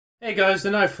Hey guys, the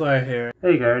Nightflyer here.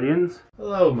 Hey Guardians.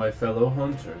 Hello my fellow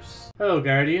hunters. Hello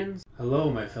Guardians.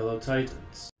 Hello my fellow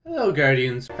Titans. Hello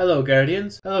Guardians. Hello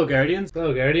Guardians. Hello Guardians.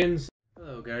 Hello Guardians.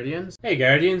 Hello Guardians. Hey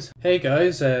Guardians. Hey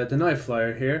guys, the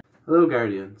Nightflyer here. Hello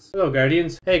Guardians. Hello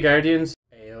Guardians. Hey Guardians.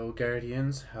 Heyo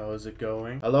Guardians, how's it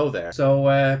going? Hello there.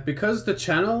 So, because the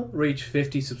channel reached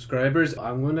 50 subscribers,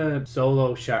 I'm gonna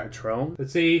solo Shattered Throne.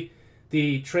 Let's see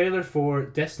the trailer for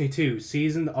Destiny 2,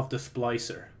 Season of the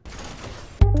Splicer.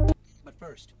 But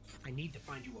first, I need to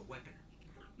find you a weapon.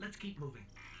 Let's keep moving.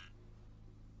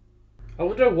 I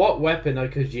wonder what weapon I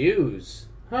could use.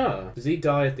 Huh. Does he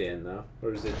die at the end now?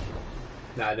 Or is it...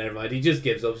 Nah, never mind. He just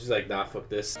gives up. He's like, nah, fuck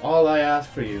this. All I ask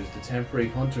for you is the temporary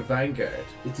Hunter Vanguard.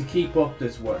 Is to keep up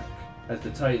this work as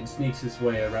the Titan sneaks his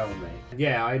way around me.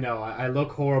 Yeah, I know. I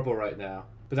look horrible right now.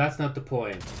 But that's not the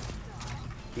point.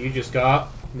 You just got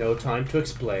no time to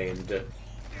explain. There's a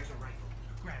rifle.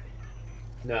 Grab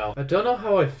it. No. I don't know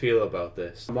how I feel about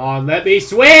this. Come on, let me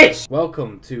switch!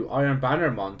 Welcome to Iron Banner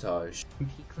montage.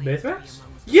 Mythrax?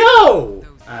 Yo!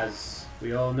 As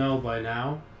we all know by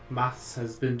now, maths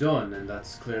has been done, and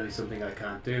that's clearly something I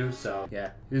can't do, so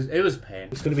yeah, it was pain.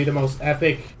 It's gonna be the most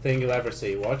epic thing you'll ever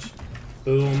see. Watch.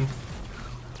 Boom.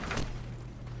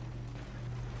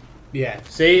 Yeah,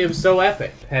 see, it was so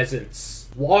epic. Peasants,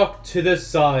 walk to the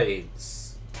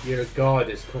sides. Your god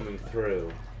is coming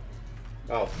through.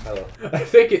 Oh, hello. I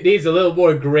think it needs a little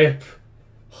more grip.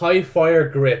 High fire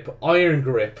grip, iron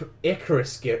grip,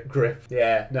 Icarus grip.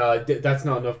 Yeah, no, that's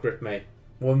not enough grip, mate.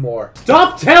 One more.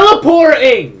 Stop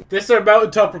teleporting! This is our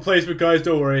mountaintop replacement, guys,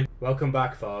 don't worry. Welcome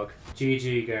back, Fog.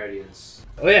 GG, Guardians.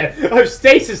 Oh yeah, I have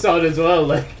stasis on as well,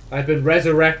 like. I've been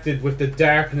resurrected with the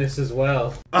darkness as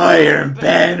well. Iron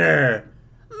Banner!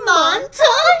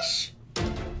 Montage?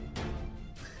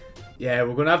 Yeah,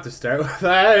 we're gonna have to start with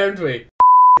that, aren't we?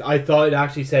 I thought it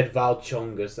actually said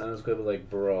Valchungus, and I was gonna be like,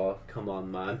 bro, come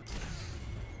on, man.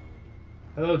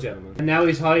 Hello, gentlemen. And now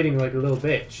he's hiding like a little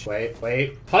bitch.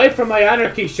 Wait. Hide from my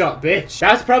anarchy shot, bitch!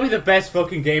 That's probably the best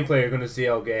fucking gameplay you're gonna see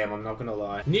all game, I'm not gonna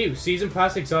lie. New Season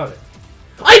Pass Exotic.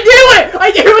 I knew it!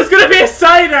 I knew it was gonna be a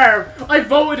sidearm! I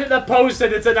voted in the post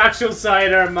and it's an actual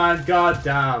sidearm, man. God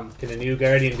damn. Can a new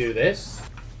Guardian do this?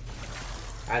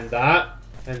 And that.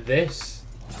 And this.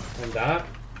 And that.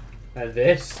 And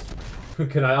this.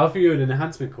 Can I offer you an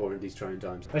enhancement core in these trying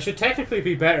times? I should technically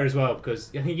be better as well, because,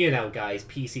 you know guys,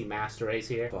 PC Master Race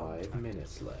here. 5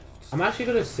 minutes left. I'm actually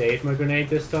going to save my grenade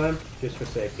this time, just for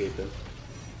safekeeping.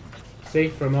 See,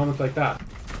 for a moment like that.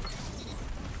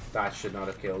 That should not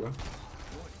have killed him.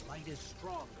 Your light is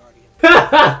strong,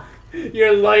 Guardian.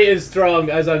 Your light is strong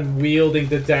as I'm wielding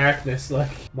the darkness,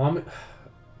 like... Mom...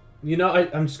 You know,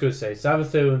 I'm just going to say,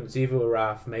 Savathun Zivu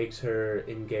Araf makes her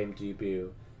in-game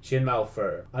debut. Shin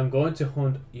Malfur. I'm going to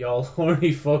hunt y'all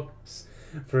horny fucks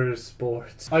for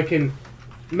sports. I can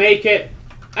make it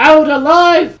out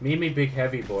alive! Me and me big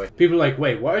heavy boy. People are like,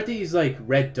 wait, what are these like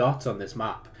red dots on this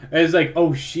map? And it's like,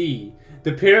 oh she.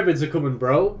 The pyramids are coming,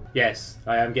 bro. Yes,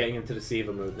 I am getting into the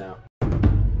Siva mood now.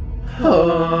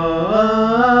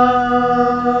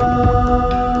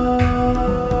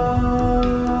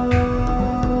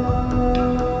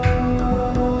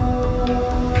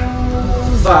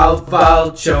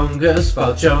 Valchungus.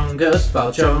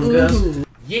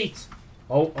 Yeet.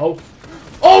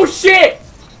 Oh shit!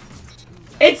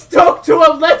 It's stuck to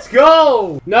him, let's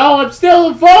go! No, I'm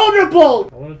still vulnerable!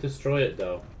 I want to destroy it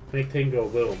though. Make thing go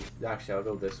boom. Actually, I'll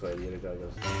go this way, the other guy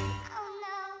goes.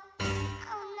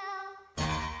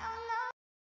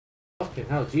 Fucking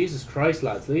hell, Jesus Christ,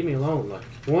 lads, leave me alone. Like,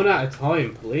 one at a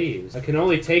time, please. I can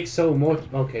only take so much.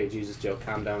 Okay, Jesus, Joe,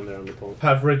 calm down there on the pole.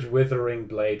 Average withering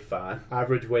blade fan.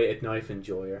 Average weighted knife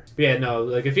enjoyer. But yeah, no,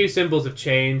 like a few symbols have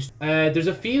changed. There's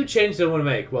a few changes I want to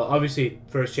make. Well, obviously,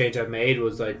 first change I made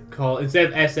was like instead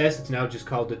of SS, it's now just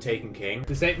called the Taken King.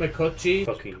 This ain't my Kutchi.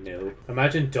 Fucking noob.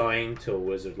 Imagine dying to a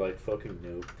wizard like fucking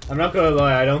noob. I'm not gonna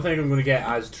lie, I don't think I'm gonna get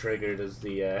as triggered as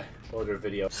the other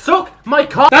video. Suck my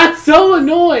cock! That's so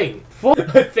annoying!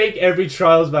 I think every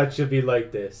Trials match should be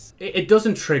like this. It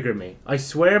doesn't trigger me. I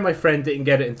swear my friend didn't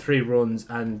get it in 3 runs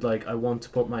and like I want to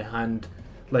put my hand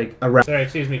like around. Sorry,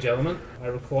 excuse me gentlemen. I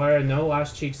require no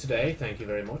ass cheeks today. Thank you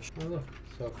very much. Oh look.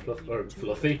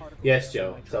 Fluffy? Yes,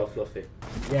 Joe. It's all fluffy.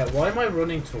 Yeah, why am I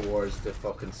running towards the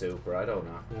fucking super? I don't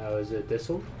know. Now is it this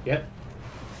one? Yep.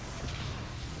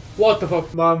 What the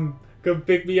fuck, Mom? Come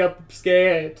pick me up, I'm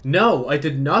scared. No, I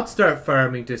did not start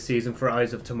farming this season for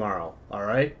Eyes of Tomorrow,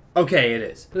 alright? Okay, it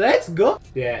is. Let's go!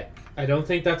 Yeah, I don't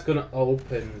think that's gonna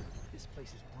open. This place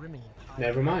is brimming with high.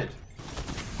 Never mind.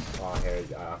 Oh, here,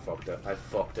 I fucked it. I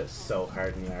fucked it so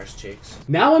hard in the arse cheeks.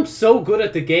 Now I'm so good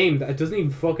at the game that it doesn't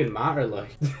even fucking matter,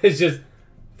 like. It's just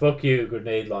Fuck you,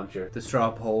 grenade launcher. The straw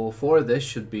poll for this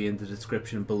should be in the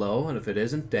description below, and if it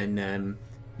isn't, then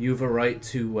you have a right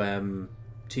to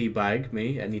teabag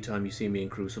me anytime you see me in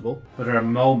Crucible. But our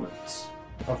moment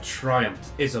of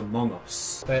triumph is among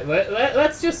us.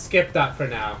 Let's just skip that for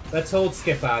now. Let's hold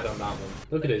skip ad on that one.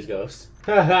 Look at his ghost.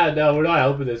 Haha, no, we're not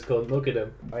helping this cunt. Look at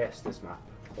him. Oh yes, this map.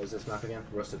 What was this map again?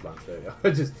 Rusted Lands, there you go.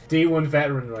 Just D1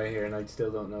 veteran right here, and I still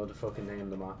don't know the fucking name of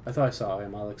the map. I thought I saw I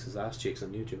Am Alex's ass cheeks on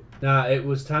YouTube. Nah, it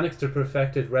was Tanix the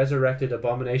Perfected, Resurrected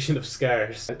Abomination of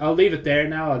Scars. I'll leave it there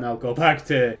now, and I'll go back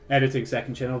to editing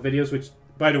second channel videos, which,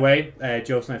 by the way,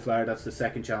 Joe Snipeflower, that's the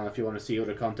second channel if you want to see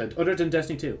other content other than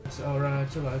Destiny 2. It's alright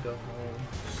till I go home.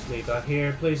 Just leave that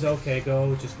here, please. Okay,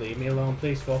 go. Just leave me alone,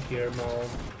 please. Fuck your mom.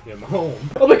 Your mom?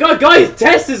 Oh my god, guys!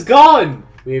 Tess is gone!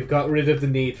 We've got rid of the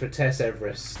need for Tess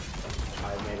Everest.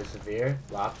 I made a severe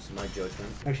lapse in my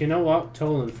judgment. Actually, you know what?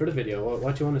 Tolan, for the video,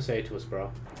 what do you want to say to us,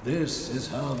 bro? This is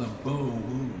how the bow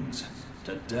wounds.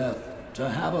 To death, to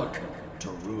havoc, to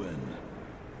ruin.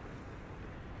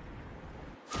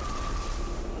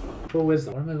 Full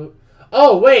wisdom. What am I looking?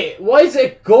 Oh wait, why is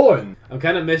it going? I'm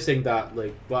kind of missing that,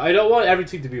 like, but I don't want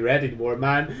everything to be red anymore,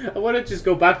 man. I want to just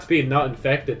go back to being not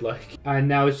infected, like, and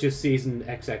now it's just season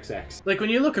XXX. Like, when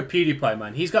you look at PewDiePie,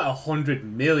 man, he's got 100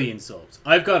 million subs.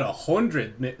 I've got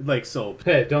 100 like subs.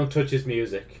 Hey, don't touch his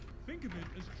music. Think of it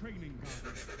as training.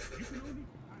 You can only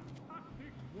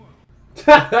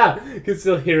practice once. Can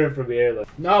still hear it from here,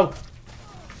 like, no.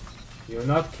 You're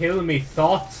not killing me,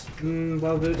 thoughts.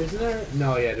 Well, isn't there?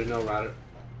 No, yeah, there's no matter.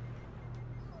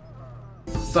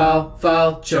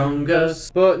 Foul chungus.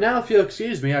 But now, if you'll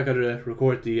excuse me, I gotta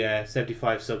record the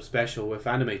 75 sub special with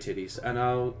anime titties, and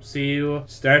I'll see you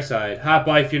Starside. Ha,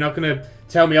 bye. If you're not gonna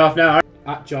tell me off now.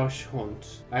 At Josh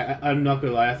Hunt. I'm not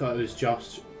gonna lie, I thought it was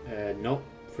Josh no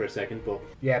for a second, but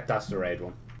yeah, that's the raid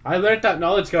one. I learned that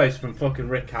knowledge, guys, from fucking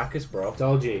Rick Kakis, bro. It's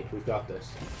all G. We've got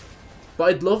this. But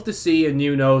I'd love to see a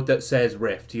new node that says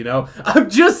Rift, you know? I'm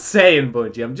just saying,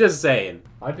 Bungie. I'm just saying.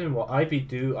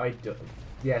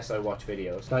 Yes, I watch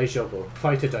videos. Nice shovel.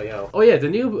 Fight it, IO. Oh yeah, the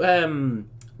new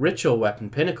ritual weapon,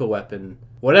 pinnacle weapon,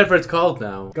 whatever it's called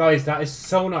now. Guys, that is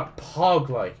so not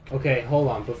Pog-like. Okay, hold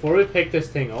on. Before we pick this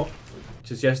thing up,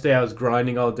 just yesterday I was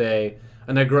grinding all day,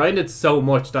 and I grinded so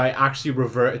much that I actually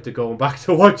reverted to going back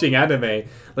to watching anime.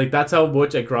 Like, that's how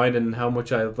much I grinded and how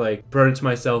much I've, like, burnt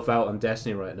myself out on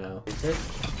Destiny right now.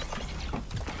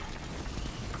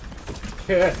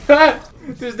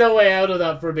 There's no way out of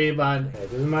that for me, man.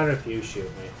 It doesn't matter if you shoot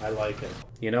me. I like it.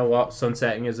 You know what?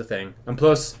 Sunsetting is a thing. And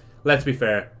plus, let's be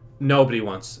fair, nobody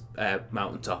wants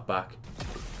Mountaintop back.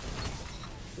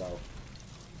 Lol.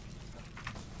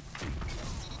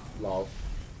 Lol.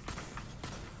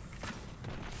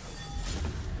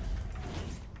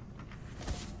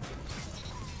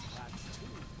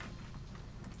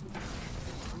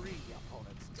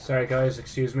 Sorry guys,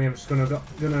 excuse me, I'm just gonna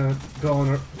go on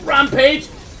a rampage!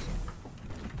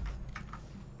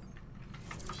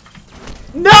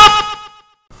 No!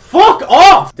 Fuck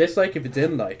off! Dislike if you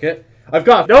didn't like it. I've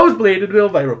got a nosebleed in the middle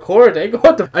of my recording.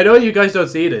 What the? I know you guys don't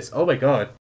see this. Oh my god.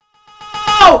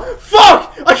 Oh!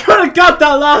 Fuck! I could have got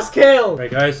that last kill!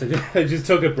 Right guys, I just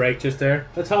took a break just there.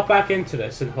 Let's hop back into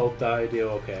this and hope that I do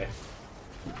okay.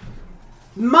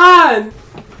 Man!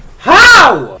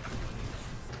 How?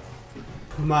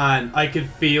 Man, I could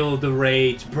feel the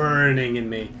rage burning in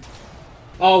me.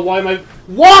 Oh, why?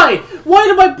 Why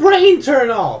did my brain turn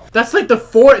off? That's like the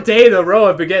 4th day in a row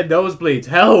I've been getting nosebleeds.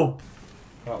 Help!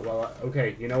 Oh, well,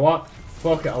 okay, you know what?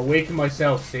 Fuck it, I'll awaken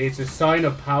myself. See, it's a sign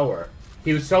of power.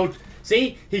 He was so...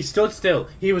 See? He stood still.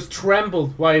 He was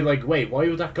trembled. Why, like, wait, why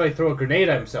would that guy throw a grenade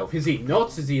at himself? Is he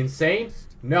nuts? Is he insane?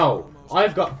 No.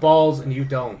 I've got balls and you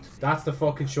don't. That's the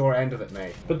fucking short end of it,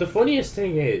 mate. But the funniest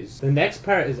thing is, the next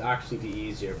part is actually the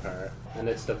easier part. And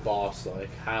it's the boss,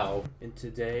 like, how? In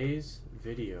today's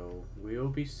video, we'll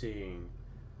be seeing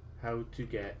how to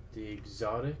get the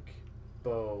exotic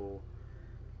bow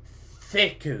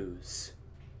Thicku's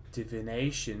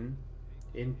divination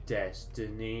in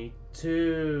Destiny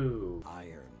 2.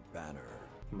 Iron Banner.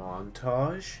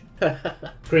 Montage.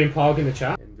 Green Pog in the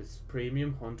chat. And this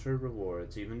premium hunter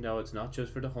rewards, even though it's not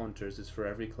just for the hunters, it's for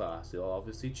every class. It'll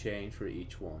obviously change for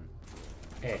each one.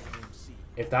 Hey,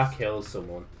 if that kills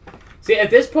someone. See, at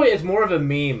this point, it's more of a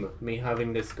meme, me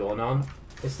having this gun on.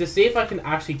 It's to see if I can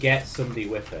actually get somebody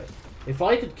with it. If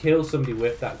I could kill somebody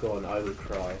with that gun, I would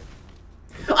cry.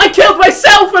 I killed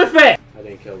myself with it! I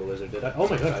didn't kill the wizard, did I? Oh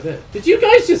my god, I did. Did you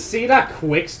guys just see that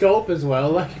quick scope as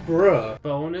well? Like, bruh.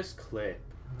 Bonus clip.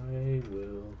 I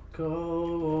will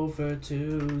go over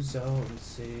to Zone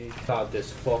C. God,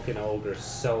 this fucking ogre's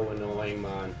so annoying,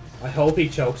 man. I hope he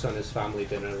chokes on his family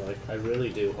dinner, like, I really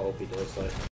do hope he does,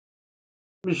 like.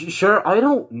 Sure, I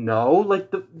don't know.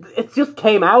 Like, it just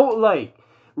came out, like,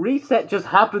 reset just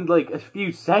happened, like, a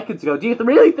few seconds ago. Do you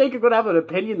really think you're gonna have an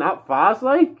opinion that fast,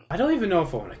 like? I don't even know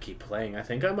if I want to keep playing. I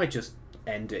think I might just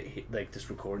end it, like, this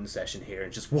recording session here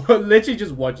and just literally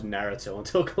just watch Naruto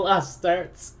until class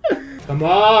starts. Come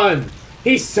on!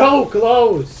 He's so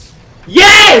close!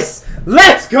 Yes!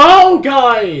 Let's go,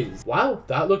 guys! Wow,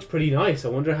 that looks pretty nice. I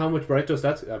wonder how much brightness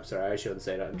that's... I'm sorry, I shouldn't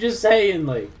say that. I'm just saying,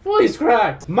 like, voice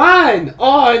cracked. Man!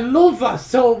 Oh, I love that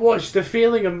so much. The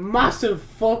feeling of massive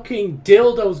fucking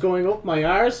dildos going up my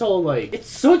arsehole, like. It's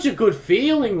such a good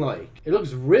feeling, like. It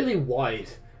looks really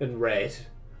white and red.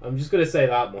 I'm just gonna say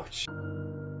that much.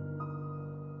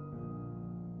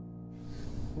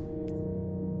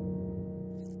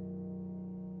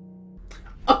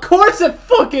 Of course it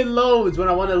fucking loads when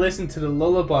I want to listen to the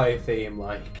lullaby theme,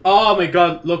 like. Oh my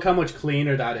god, look how much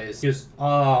cleaner that is. Just,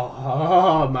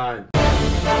 oh man.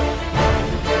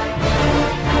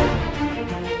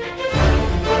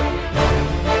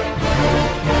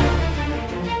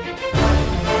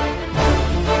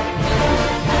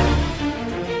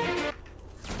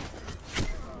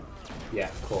 Yeah,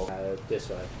 cool. This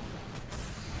way.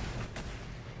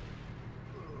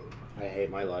 I hate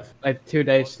my life. I have 2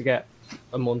 days to get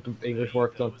a month of English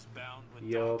work done.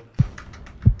 Yo.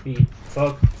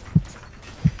 Fuck.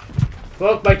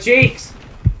 Fuck my cheeks!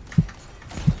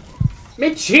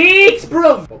 My cheeks,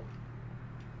 bro! Oh.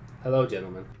 Hello,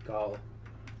 gentlemen. Call.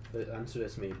 Answer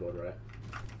this me, bud, right?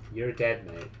 You're dead,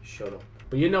 mate. Shut up.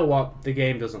 But you know what? The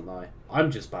game doesn't lie.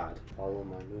 I'm just bad. Follow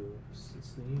my moves.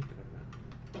 Sneak.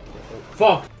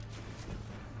 Fuck!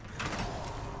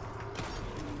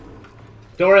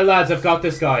 Don't worry, lads. I've got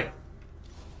this guy.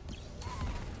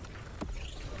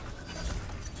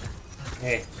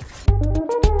 Hey.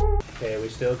 Okay, we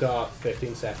still got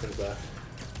 15 seconds left.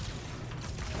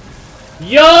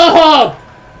 Yo!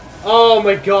 Oh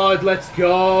my god, let's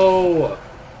go!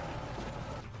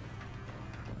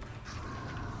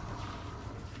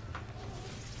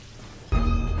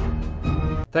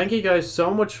 Thank you guys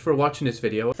so much for watching this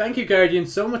video. Thank you, Guardian,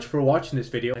 so much for watching this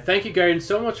video. Thank you, Guardian,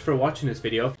 so much for watching this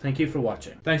video. Thank you for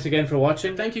watching. Thanks again for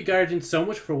watching. Thank you, Guardian, so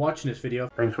much for watching this video.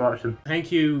 Thanks for watching.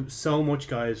 Thank you so much,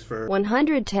 guys, for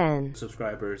 110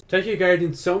 subscribers. Thank you,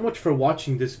 Guardian, so much for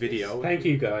watching this video. Thank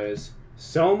you, guys,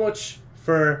 so much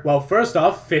for, well, first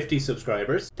off, 50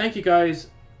 subscribers. Thank you, guys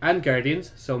and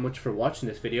Guardians, so much for watching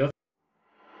this video.